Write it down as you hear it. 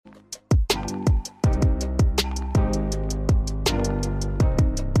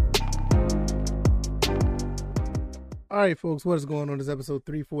All right, folks, what is going on? This is episode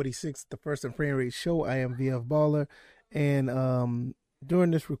 346, the First and Frame Rate Show. I am VF Baller, and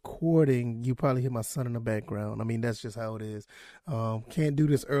during this recording, you probably hear my son in the background. I mean, that's just how it is. Can't do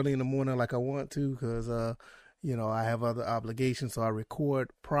this early in the morning like I want to because, I have other obligations, so I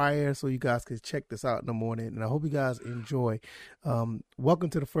record prior so you guys can check this out in the morning, and I hope you guys enjoy. Welcome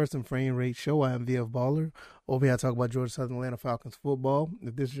to the First and Frame Rate Show. I am VF Baller. Over here, I talk about Georgia Southern Atlanta Falcons football.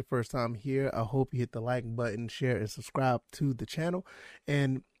 If this is your first time here, I hope you hit the like button, share, and subscribe to the channel.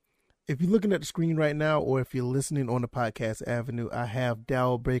 And if you're looking at the screen right now, or if you're listening on the podcast avenue, I have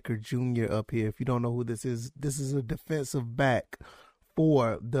Dow Baker Jr. up here. If you don't know who this is a defensive back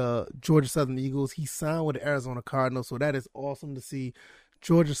for the Georgia Southern Eagles. He signed with the Arizona Cardinals, so that is awesome to see.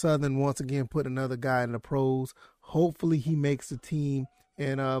 Georgia Southern once again put another guy in the pros. Hopefully he makes the team,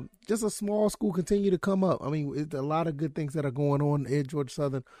 and just a small school continue to come up. I mean, it's a lot of good things that are going on at Georgia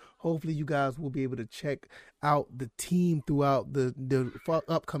Southern. Hopefully you guys will be able to check out the team throughout the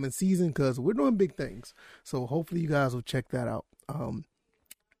upcoming season because we're doing big things. So hopefully you guys will check that out.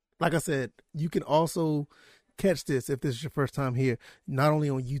 Like I said, you can also catch this if this is your first time here, not only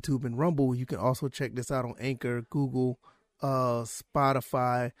on YouTube and Rumble. You can also check this out on Anchor, Google,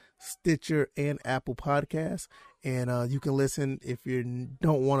 Spotify, Stitcher, and Apple Podcasts. And you can listen if you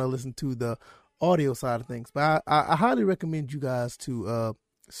don't want to listen to the audio side of things. But I highly recommend you guys to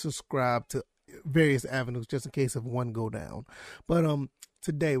subscribe to various avenues just in case of one go down. But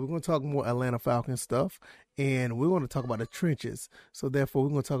today we're going to talk more Atlanta Falcons stuff, and we're going to talk about the trenches. So therefore, we're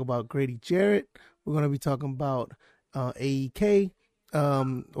going to talk about Grady Jarrett. We're going to be talking about AEK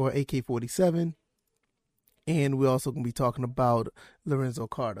or AK47, and we're also going to be talking about Lorenzo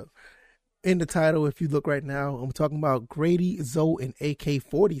Carter. In the title, if you look right now, I'm talking about Grady, Zoe, and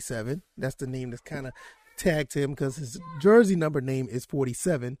AK47. That's the name that's kind of tagged him because his jersey number name is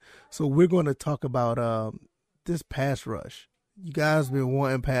 47. So we're going to talk about this pass rush. You guys been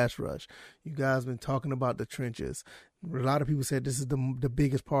wanting pass rush. You guys been talking about the trenches. A lot of people said this is the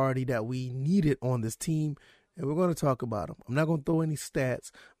biggest priority that we needed on this team, and we're going to talk about them. I'm not going to throw any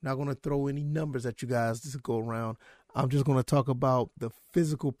stats. I'm not going to throw any numbers at you guys just to go around. I'm just going to talk about the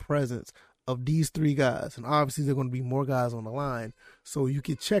physical presence of these three guys, and obviously there are going to be more guys on the line, so you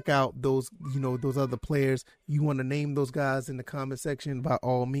can check out those other players. You want to name those guys in the comment section, by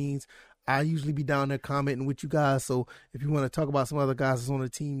all means. I usually be down there commenting with you guys, so if you want to talk about some other guys that's on the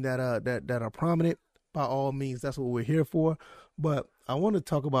team that are prominent, by all means, that's what we're here for. But I want to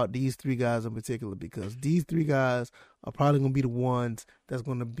talk about these three guys in particular because these three guys are probably going to be the ones that's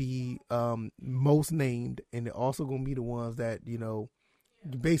going to be most named, and they're also going to be the ones that, you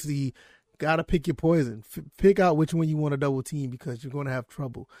basically got to pick your poison. Pick out which one you want to double team because you're going to have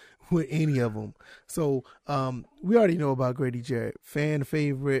trouble with any of them. So we already know about Grady Jarrett, fan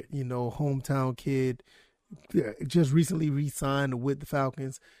favorite, hometown kid, just recently re-signed with the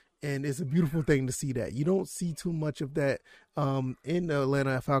Falcons. And it's a beautiful thing to see that. You don't see too much of that in the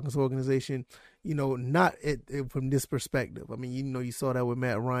Atlanta Falcons organization, not from this perspective. I mean, you saw that with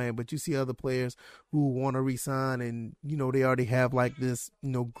Matt Ryan, but you see other players who want to re-sign and, they already have like this,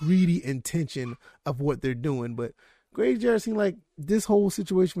 greedy intention of what they're doing. But Grady Jarrett seemed like this whole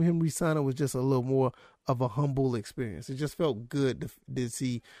situation with him re-signing was just a little more of a humble experience. It just felt good to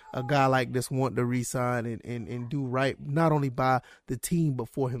see a guy like this want to re-sign and do right, not only by the team, but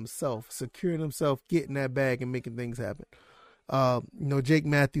for himself, securing himself, getting that bag and making things happen. Jake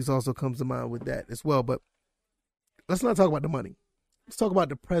Matthews also comes to mind with that as well. But let's not talk about the money. Let's talk about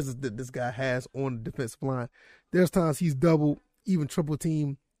the presence that this guy has on the defensive line. There's times he's double, even triple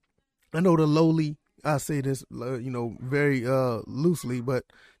team. I know the lowly, I say this, very loosely, but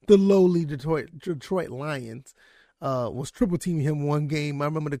the lowly Detroit Lions was triple teaming him one game. I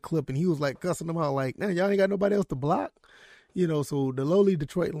remember the clip, and he was like cussing them out, like, "Man, y'all ain't got nobody else to block." So the lowly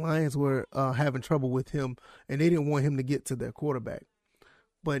Detroit Lions were having trouble with him, and they didn't want him to get to their quarterback.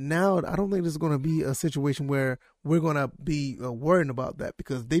 But now I don't think this is going to be a situation where we're going to be worrying about that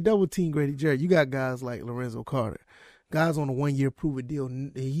because they double team Grady Jarrett. You got guys like Lorenzo Carter. Guys on a 1-year prove-it deal.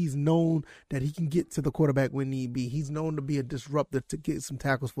 He's known that he can get to the quarterback when need be. He's known to be a disruptor to get some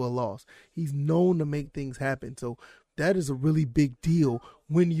tackles for a loss. He's known to make things happen. So that is a really big deal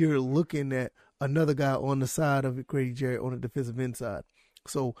when you're looking at another guy on the side of Grady Jarrett on the defensive end side.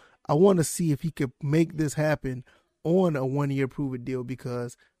 So I want to see if he could make this happen on a 1-year prove-it deal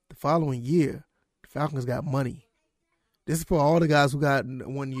because the following year, the Falcons got money. This is for all the guys who got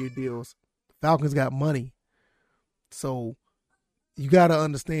 1-year deals. The Falcons got money. So you got to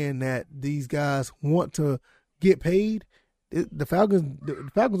understand that these guys want to get paid. The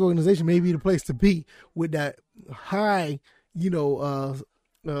Falcons organization may be the place to be with that high, that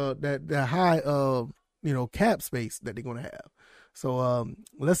high cap space that they're going to have. So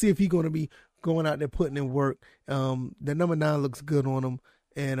let's see if he's going to be going out there putting in work. The number 9 looks good on him,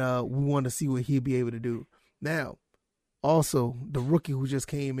 and we want to see what he'll be able to do. Now, also, the rookie who just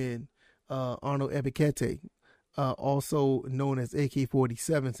came in, Arnold Ebiketie, also known as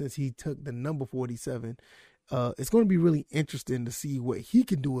AK47, since he took the number 47, it's going to be really interesting to see what he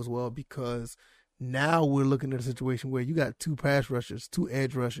can do as well, because now we're looking at a situation where you got 2 pass rushers, 2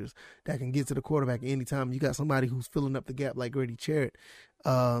 edge rushers that can get to the quarterback anytime. You got somebody who's filling up the gap like Grady.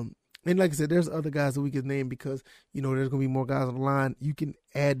 And like I said, there's other guys that we can name, because, there's going to be more guys on the line. You can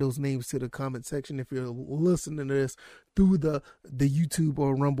add those names to the comment section if you're listening to this through the YouTube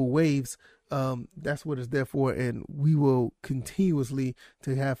or Rumble waves. That's what it's there for, and we will continuously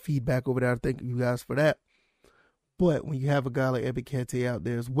to have feedback over there. Thank you guys for that. But when you have a guy like Ebiketie out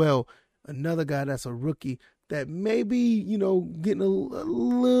there as well, another guy that's a rookie that maybe, getting a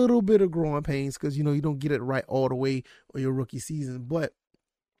little bit of growing pains, because, you don't get it right all the way on your rookie season. But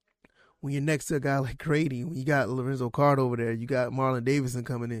when you're next to a guy like Grady, when you got Lorenzo Card over there, you got Marlon Davidson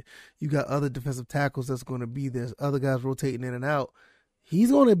coming in, you got other defensive tackles that's going to be there, other guys rotating in and out,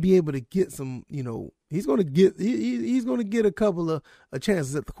 he's going to be able to get some, he's going to get a couple of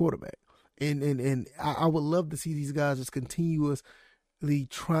chances at the quarterback. And I would love to see these guys just continuously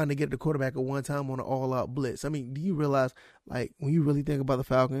trying to get the quarterback at one time on an all-out blitz. I mean, do you realize, like, when you really think about the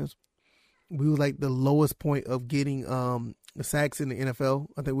Falcons, we was like the lowest point of getting sacks in the NFL.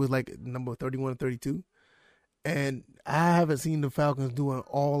 I think it was like number 31 or 32. And I haven't seen the Falcons do an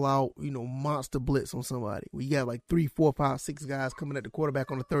all-out, monster blitz on somebody. We got like 3, 4, 5, 6 guys coming at the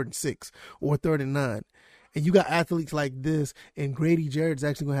quarterback on the 3rd and 6 or 3rd and 9. And you got athletes like this, and Grady Jarrett's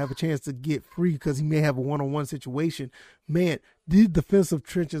actually going to have a chance to get free because he may have a one-on-one situation. Man, these defensive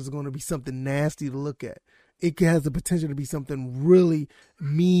trenches are going to be something nasty to look at. It has the potential to be something really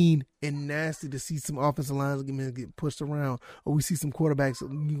mean and nasty to see some offensive lines get pushed around, or we see some quarterbacks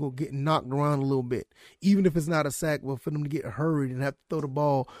get knocked around a little bit. Even if it's not a sack, but for them to get hurried and have to throw the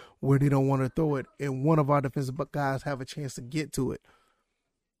ball where they don't want to throw it, and one of our defensive guys have a chance to get to it.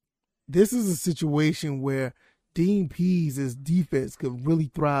 This is a situation where Dean Pees' defense could really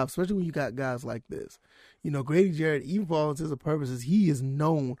thrive, especially when you got guys like this. Grady Jarrett, even for all intents and purposes, he is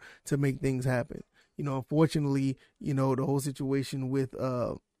known to make things happen. Unfortunately, the whole situation with,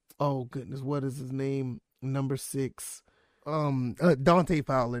 what is his name? Number 6, Dante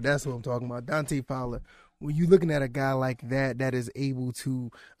Fowler. That's what I'm talking about. Dante Fowler. When you're looking at a guy like that is able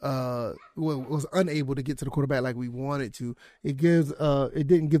to, was unable to get to the quarterback like we wanted to, it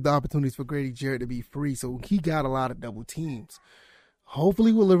didn't give the opportunities for Grady Jarrett to be free. So he got a lot of double teams.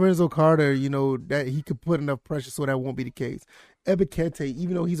 Hopefully with Lorenzo Carter, that he could put enough pressure so that won't be the case. Ebiketie,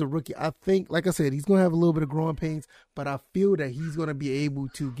 even though he's a rookie, I think, like I said, he's going to have a little bit of growing pains, but I feel that he's going to be able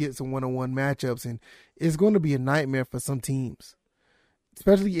to get some one-on-one matchups, and it's going to be a nightmare for some teams.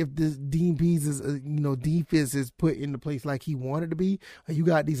 Especially if this Dean Pees' defense is put into place like he wanted to be. You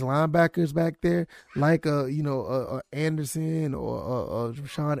got these linebackers back there like Anderson or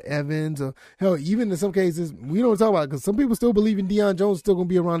Rashawn Evans, or hell, even in some cases we don't talk about it because some people still believe in Deion Jones still going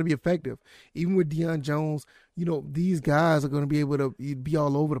to be around to be effective. Even with Deion Jones, these guys are going to be able to be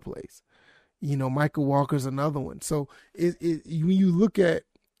all over the place. Michael Walker's another one. So when you look at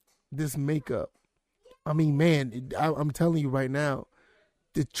this makeup, I mean, man, I'm telling you right now,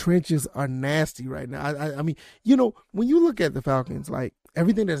 the trenches are nasty right now. I mean, when you look at the Falcons, like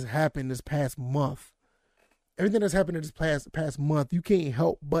everything that's happened this past month, you can't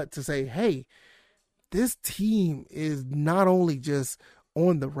help but to say, hey, this team is not only just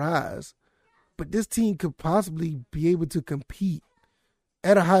on the rise, but this team could possibly be able to compete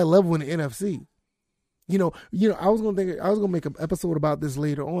at a high level in the NFC. I was gonna make an episode about this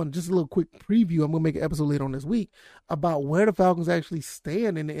later on. Just a little quick preview. I'm gonna make an episode later on this week about where the Falcons actually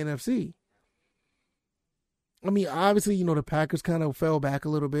stand in the NFC. I mean, obviously, the Packers kind of fell back a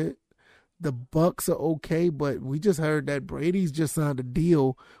little bit. The Bucks are okay, but we just heard that Brady's just signed a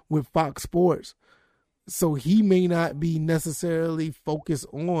deal with Fox Sports, so he may not be necessarily focused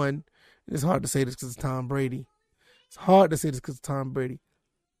on. It's hard to say this because it's Tom Brady.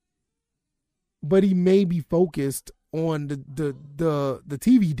 But he may be focused on the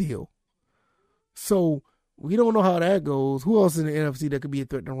TV deal. So we don't know how that goes. Who else in the NFC that could be a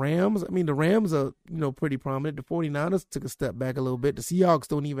threat? The Rams. I mean, the Rams are, pretty prominent. The 49ers took a step back a little bit. The Seahawks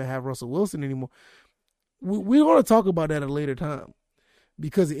don't even have Russell Wilson anymore. We're going to talk about that at a later time.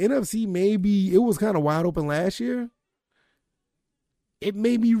 Because the NFC it was kind of wide open last year. It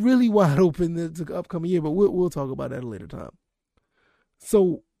may be really wide open the upcoming year, but we'll talk about that at a later time.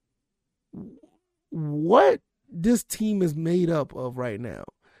 So what this team is made up of right now,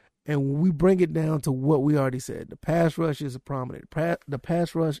 And when we bring it down to what we already said, the pass rush is prominent. The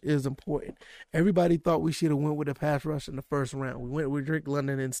pass rush is important. Everybody thought we should have went with the pass rush in the first round. We went with Drake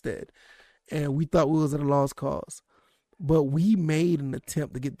London instead. And we thought we was at a lost cause. But we made an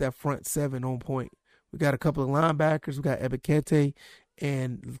attempt to get that front seven on point. We got a couple of linebackers. We got Ebikete.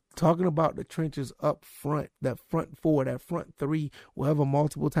 And talking about the trenches up front, that front four, that front three, whatever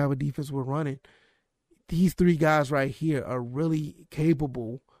multiple type of defense we're running, these three guys right here are really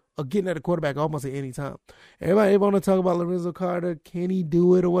capable of getting at the quarterback almost at any time. Everybody want to talk about Lorenzo Carter. Can he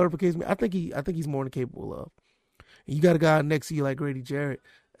do it or whatever the case may be? I think he's more than capable of. And you got a guy next to you like Grady Jarrett.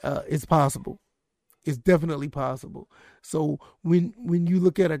 It's possible. It's definitely possible. So when you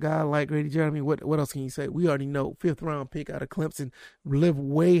look at a guy like Grady Jarrett, I mean, what else can you say? We already know 5th round pick out of Clemson, lived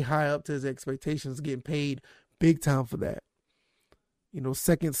way high up to his expectations, getting paid big time for that. You know,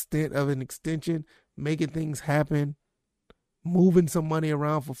 second stint of an extension, making things happen. Moving some money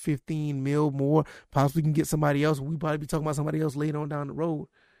around for 15 mil more. Possibly can get somebody else. We probably be talking about somebody else later on down the road.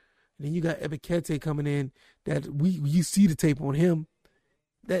 And then you got Ebikete coming in that you see the tape on him.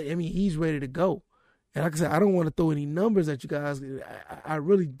 He's ready to go. And like I said, I don't want to throw any numbers at you guys. I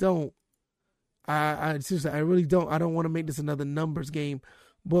really don't. I seriously, I really don't. I don't want to make this another numbers game.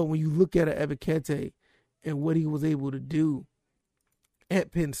 But when you look at Ebikete and what he was able to do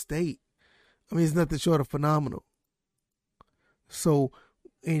at Penn State, it's nothing short of phenomenal. So,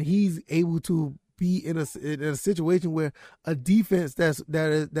 and he's able to be in a situation where a defense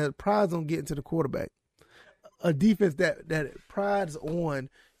that prides on getting to the quarterback, a defense that prides on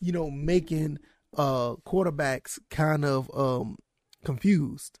making quarterbacks kind of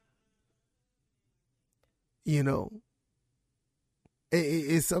confused.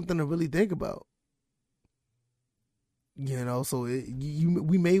 It's something to really think about. So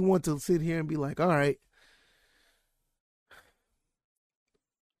we may want to sit here and be like, all right.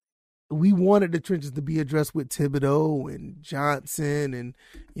 We wanted the trenches to be addressed with Thibodeau and Johnson and,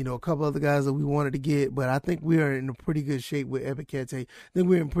 a couple other guys that we wanted to get. But I think we are in a pretty good shape with Ebikete. I think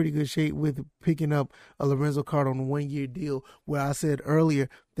we're in pretty good shape with picking up a Lorenzo Carter on a 1-year deal where I said earlier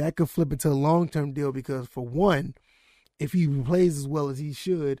that could flip into a long-term deal because, for one, if he plays as well as he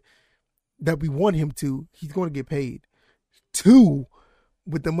should, that we want him to, he's going to get paid. 2,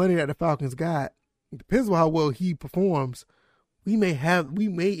 with the money that the Falcons got, it depends on how well he performs, we may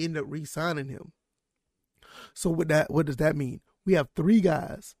end up re-signing him. So with that, what does that mean? We have 3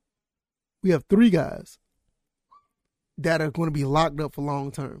 guys. That are going to be locked up for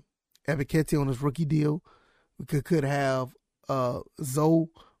long term. Ebikete on his rookie deal. We could have Zoe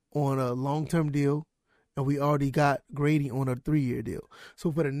on a long term deal, and we already got Grady on a 3-year deal.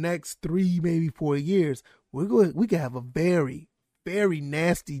 So for the next 3, maybe 4 years, we could have a very, very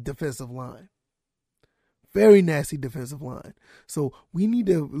nasty defensive line. Very nasty defensive line. So we need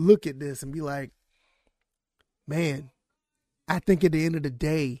to look at this and be like, man, I think at the end of the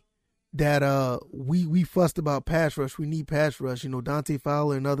day that we fussed about pass rush. We need pass rush. Dante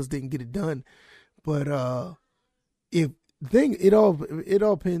Fowler and others didn't get it done. But it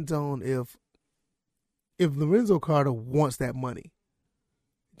all depends on if Lorenzo Carter wants that money.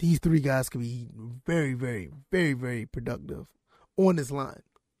 These 3 guys could be very, very, very, very productive on this line.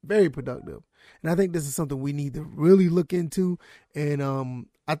 Very productive. And I think this is something we need to really look into. And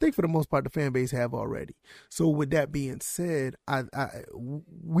I think for the most part, the fan base have already. So with that being said,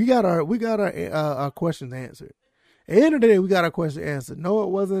 we got our questions answered. At the end of the day, we got our question answered. No, it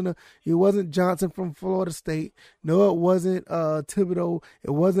wasn't Johnson from Florida State. No, it wasn't Thibodeau.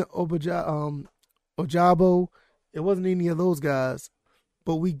 It wasn't Ojabo. It wasn't any of those guys.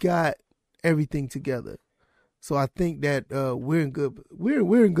 But we got everything together. So I think that we're in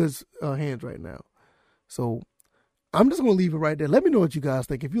good hands right now. So I'm just going to leave it right there. Let me know what you guys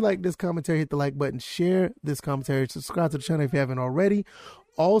think. If you like this commentary, hit the like button, share this commentary, subscribe to the channel if you haven't already.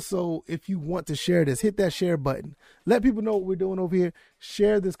 Also, if you want to share this, hit that share button. Let people know what we're doing over here.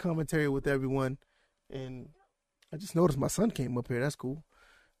 Share this commentary with everyone. And I just noticed my son came up here. That's cool.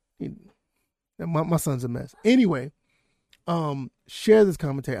 My son's a mess. Anyway, share this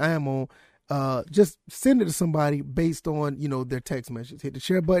commentary. I am on. Just send it to somebody based on, their text message. Hit the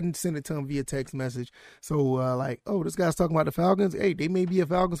share button, send it to them via text message. So, this guy's talking about the Falcons. Hey, they may be a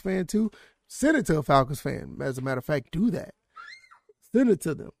Falcons fan too. Send it to a Falcons fan. As a matter of fact, do that. Send it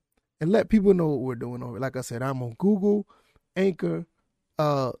to them and let people know what we're doing over. Like I said, I'm on Google, Anchor,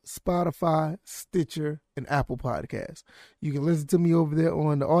 Spotify, Stitcher, and Apple Podcasts. You can listen to me over there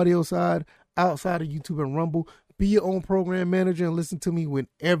on the audio side, outside of YouTube and Rumble. Be your own program manager and listen to me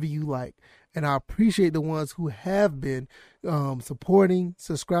whenever you like. And I appreciate the ones who have been supporting,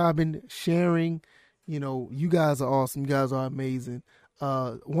 subscribing, sharing. You guys are awesome. You guys are amazing.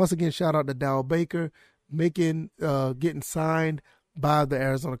 Once again, shout out to Dow Baker, getting signed by the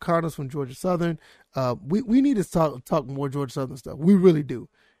Arizona Cardinals from Georgia Southern. We need to talk more Georgia Southern stuff. We really do.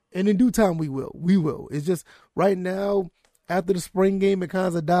 And in due time, we will. We will. It's just right now, after the spring game, it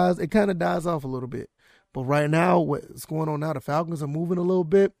kind of dies off a little bit. But right now, what's going on now, the Falcons are moving a little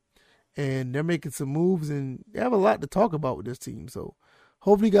bit, and they're making some moves, and they have a lot to talk about with this team. So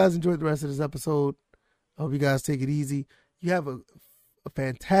hopefully you guys enjoyed the rest of this episode. I hope you guys take it easy. You have a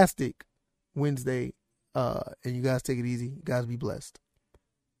fantastic Wednesday, and you guys take it easy. You guys be blessed.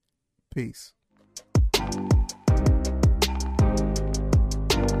 Peace.